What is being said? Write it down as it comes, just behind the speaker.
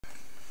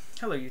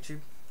Hello YouTube.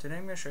 Today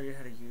I'm going to show you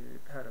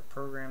how to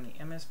program the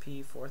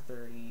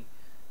MSP430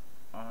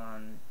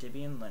 on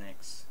Debian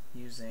Linux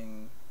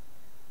using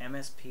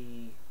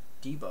mspdebug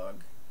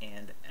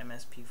and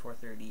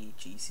MSP430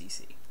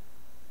 GCC.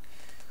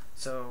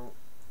 So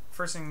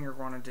first thing you're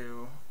going to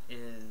do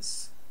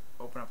is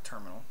open up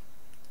Terminal,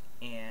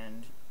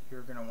 and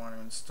you're going to want to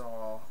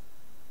install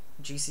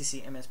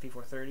GCC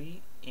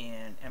MSP430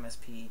 and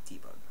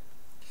mspdebug.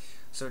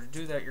 So to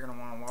do that, you're going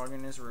to want to log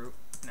in as root.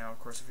 Now, of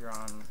course, if you're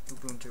on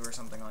Ubuntu or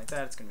something like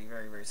that, it's going to be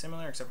very, very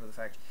similar, except for the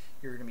fact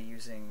you're going to be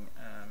using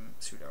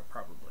sudo,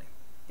 probably.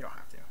 You don't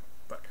have to.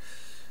 But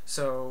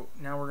so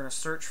now we're going to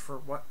search for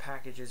what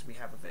packages we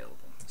have available.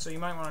 So you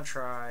might want to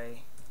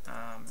try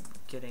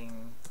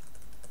getting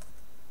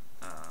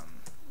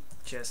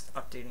just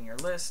updating your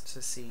list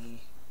to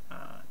see,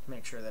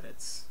 make sure that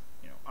it's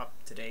up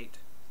to date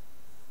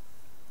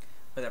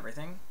with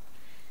everything.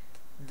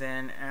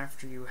 Then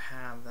after you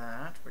have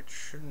that, which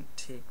shouldn't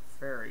take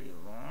very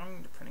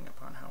long depending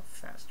upon how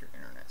fast your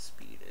internet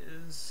speed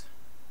is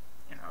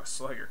and how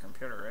slow your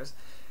computer is,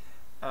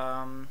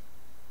 once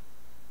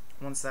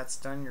that's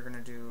done, you're going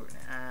to do an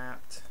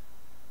apt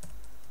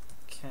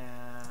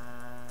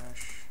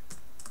cache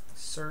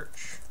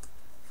search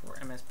for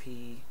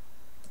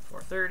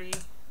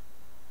MSP430.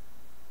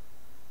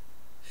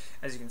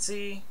 As you can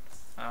see,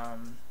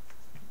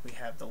 we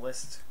have the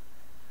list.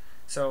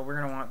 So we're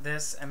going to want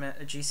this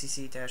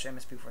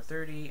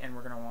GCC-MSP430, and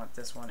we're going to want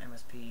this one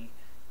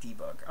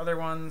mspdebug. Other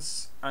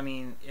ones, I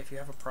mean, if you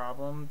have a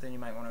problem, then you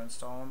might want to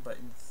install them, but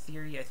in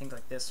theory, I think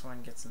like this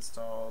one gets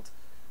installed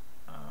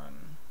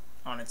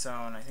on its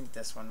own. I think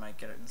this one might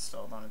get it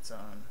installed on its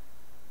own.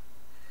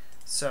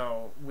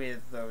 So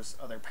with those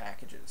other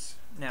packages.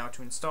 Now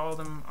to install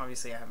them,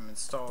 obviously I have them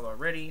installed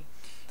already.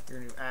 You're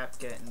going to do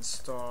apt-get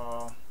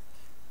install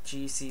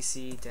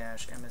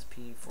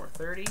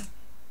GCC-MSP430.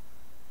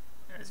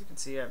 As you can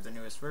see, I have the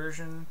newest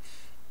version,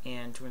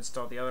 and to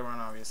install the other one,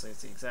 obviously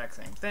it's the exact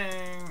same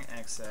thing,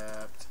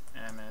 except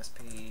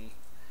mspdebug.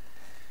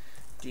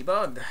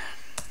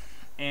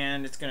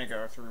 And it's going to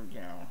go through,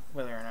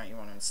 whether or not you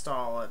want to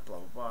install it, blah,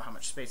 blah, blah, how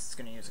much space it's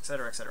going to use,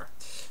 etc., etc.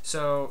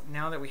 So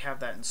now that we have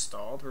that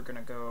installed, we're going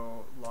to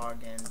go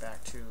log in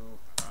back to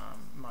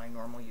my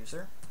normal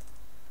user.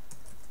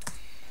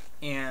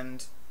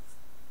 And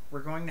we're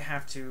going to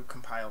have to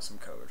compile some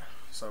code.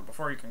 So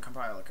before you can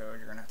compile a code,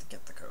 you're going to have to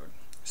get the code.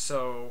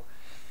 So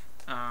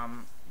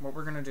what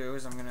we're going to do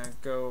is I'm going to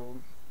go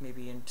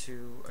maybe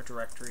into a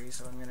directory.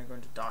 So I'm going to go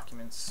into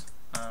Documents,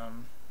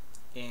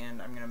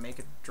 and I'm going to make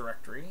a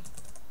directory,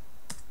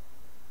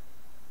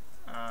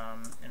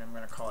 and I'm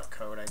going to call it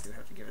code. I do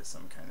have to give it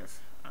some kind of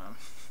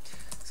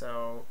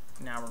so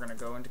now we're going to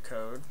go into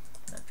code,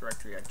 that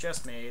directory I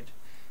just made,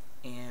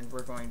 and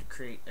we're going to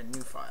create a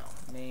new file,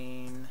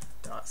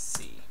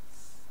 main.c.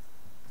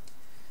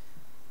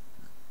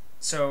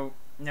 So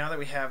now that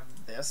we have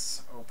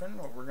this open,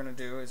 what we're going to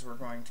do is we're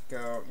going to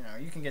go,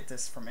 you can get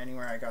this from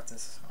anywhere. I got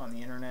this on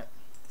the internet,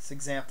 this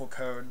example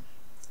code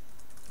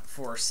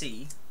for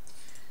C.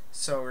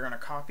 So we're going to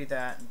copy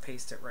that and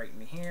paste it right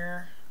in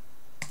here,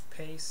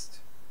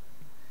 paste,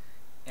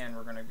 and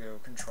we're going to go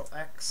Control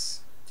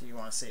X. Do you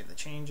want to save the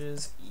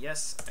changes?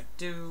 Yes, I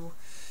do.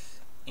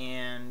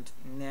 And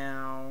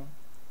now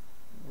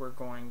we're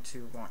going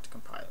to want to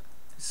compile it.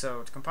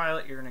 So to compile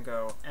it, you're going to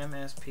go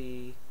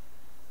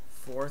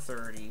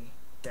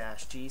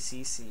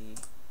MSP430-GCC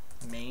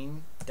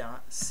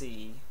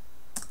main.c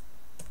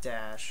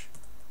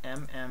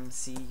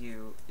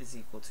 -mmcu is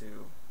equal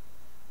to,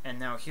 and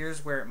now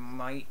here's where it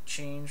might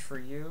change for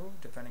you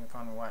depending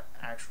upon what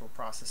actual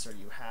processor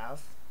you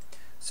have.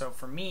 So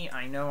for me,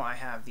 I know I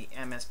have the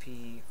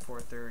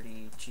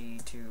MSP430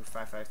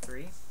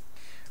 G2553,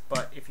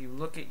 but if you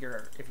look at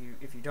your, if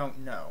you don't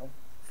know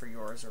for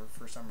yours, or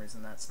for some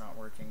reason that's not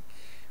working,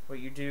 what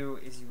you do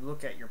is you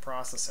look at your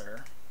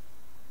processor,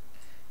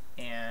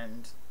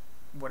 and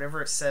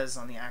whatever it says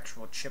on the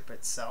actual chip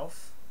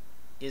itself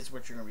is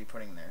what you're going to be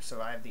putting there.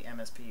 So I have the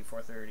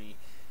MSP430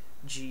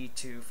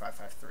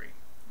 G2553,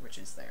 which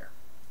is there.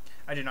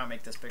 I did not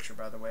make this picture,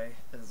 by the way.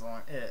 It is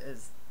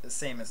the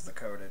same as the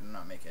code. I did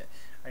not make it.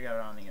 I got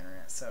it on the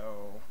internet,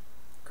 so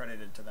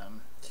credited to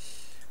them.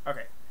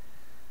 Okay,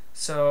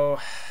 so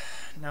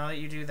now that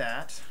you do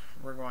that,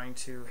 we're going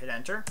to hit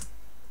enter.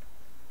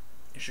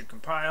 It should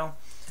compile.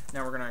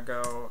 Now we're going to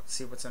go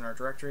see what's in our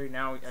directory.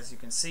 Now, as you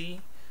can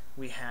see,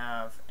 we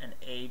have an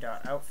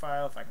a.out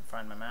file, if I can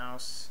find my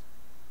mouse.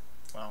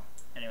 Well,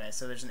 anyway,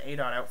 so there's an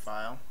a.out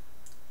file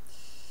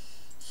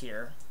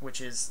here, which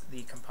is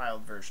the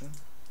compiled version.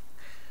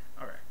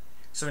 Okay,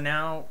 so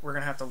now we're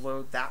going to have to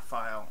load that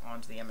file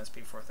onto the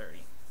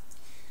MSP430.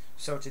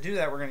 So to do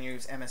that, we're going to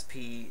use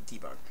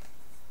mspdebug.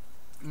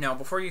 Now,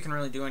 before you can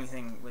really do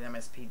anything with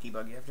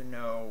mspdebug, you have to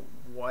know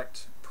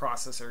what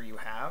processor you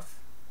have,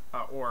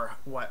 or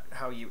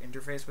how you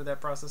interface with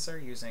that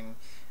processor using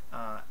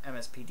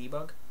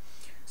mspdebug.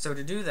 So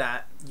to do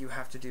that, you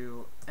have to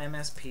do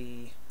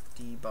mspdebug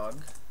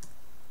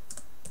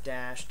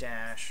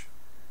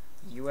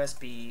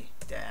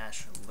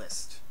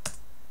 --usb-list.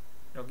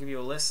 It'll give you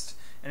a list,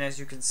 And as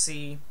you can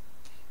see,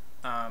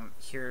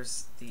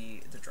 here's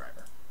the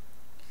driver.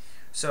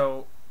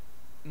 So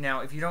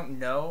now if you don't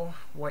know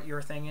what your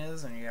thing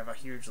is and you have a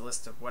huge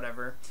list of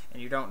whatever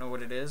and you don't know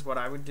what it is, what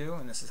I would do,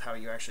 and this is how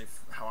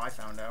I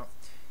found out,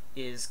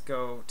 is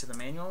go to the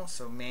manual.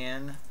 So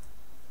man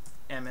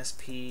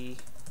mspdebug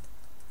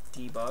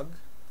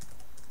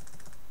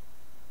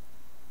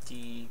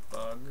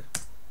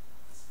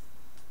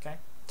okay,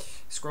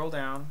 scroll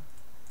down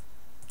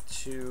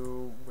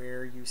to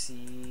where you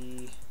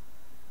see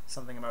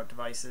something about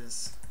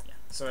devices. Yeah.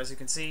 So as you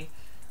can see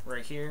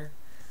right here,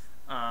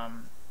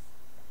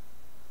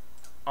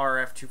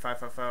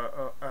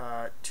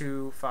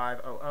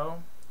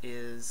 RF2500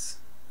 is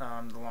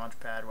the launch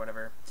pad,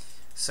 whatever.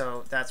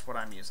 So that's what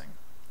I'm using.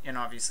 And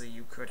obviously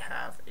you could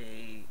have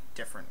a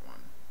different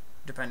one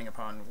depending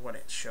upon what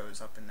it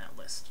shows up in that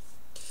list.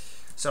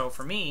 So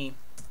for me,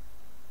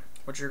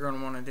 what you're going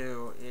to want to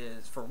do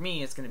is, for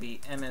me, it's going to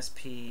be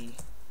mspdebug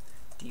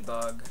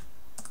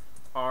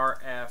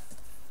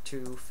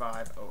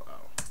RF2500.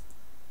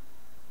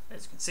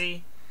 As you can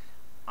see,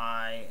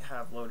 I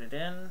have loaded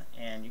in,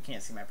 and you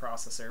can't see my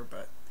processor,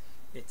 but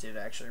it did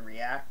actually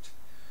react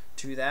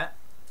to that.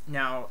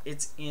 Now,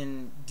 it's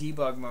in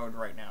debug mode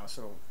right now,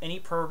 so any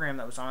program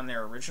that was on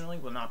there originally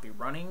will not be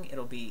running.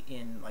 It'll be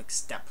in like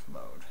step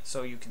mode.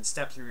 So you can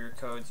step through your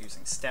codes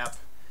using step,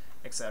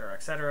 etc.,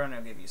 etc., and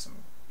it'll give you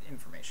some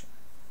information.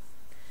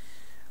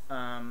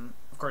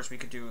 Of course, we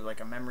could do like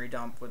a memory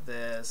dump with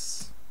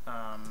this,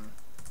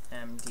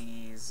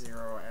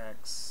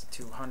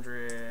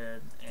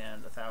 MD0x200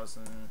 and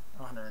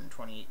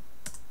 1,128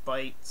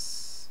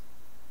 bytes.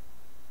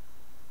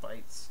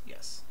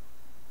 Yes.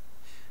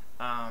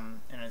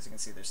 And as you can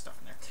see, there's stuff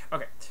in there.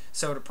 Okay,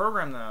 so to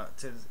program the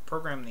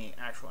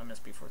actual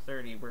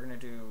MSP430, we're going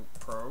to do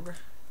prog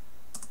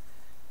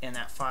and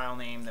that file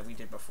name that we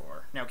did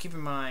before. Now, keep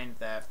in mind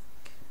that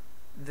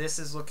this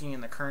is looking in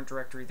the current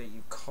directory that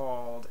you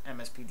called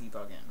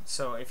mspdebug in.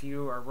 So if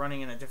you are running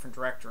in a different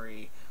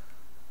directory,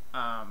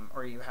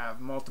 or you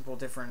have multiple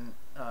different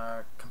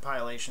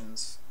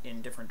compilations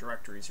in different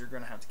directories, you're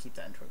going to have to keep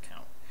that into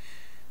account.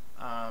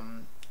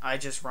 I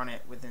just run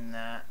it within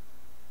that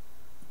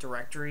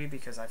directory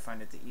because I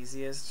find it the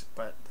easiest,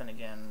 but then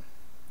again,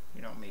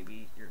 you know,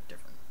 maybe you're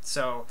different.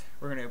 So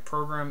we're going to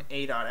program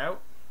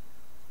a.out,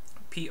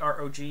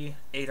 prog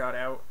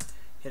a.out,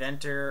 hit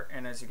enter,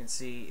 and as you can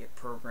see, it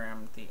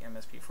programmed the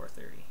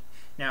MSP430.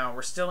 Now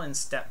we're still in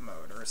step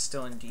mode, or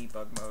still in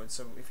debug mode,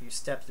 so if you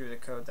step through the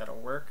code, that'll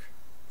work.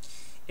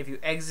 If you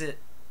exit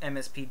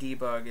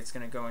mspdebug, it's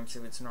going to go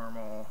into its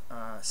normal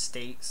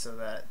state, so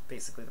that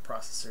basically the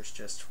processor's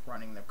just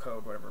running the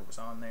code, whatever was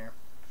on there.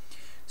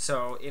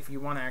 So if you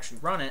want to actually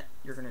run it,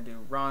 you're going to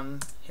do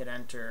run, hit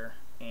enter,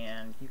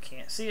 and you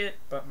can't see it,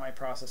 but my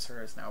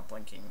processor is now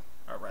blinking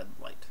a red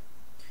light,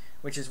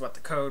 which is what the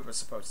code was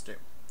supposed to do.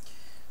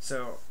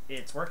 So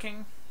it's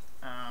working,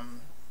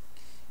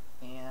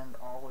 and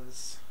all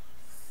is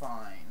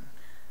fine.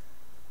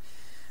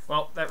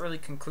 Well, that really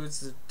concludes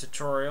the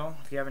tutorial.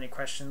 If you have any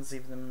questions,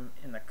 leave them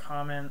in the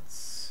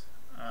comments.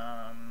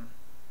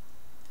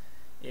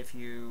 If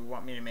you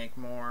want me to make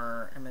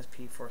more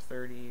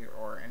MSP430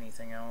 or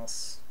anything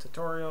else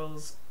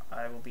tutorials,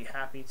 I will be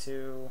happy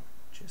to.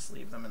 Just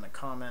leave them in the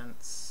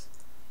comments.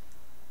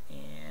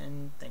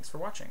 And thanks for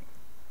watching.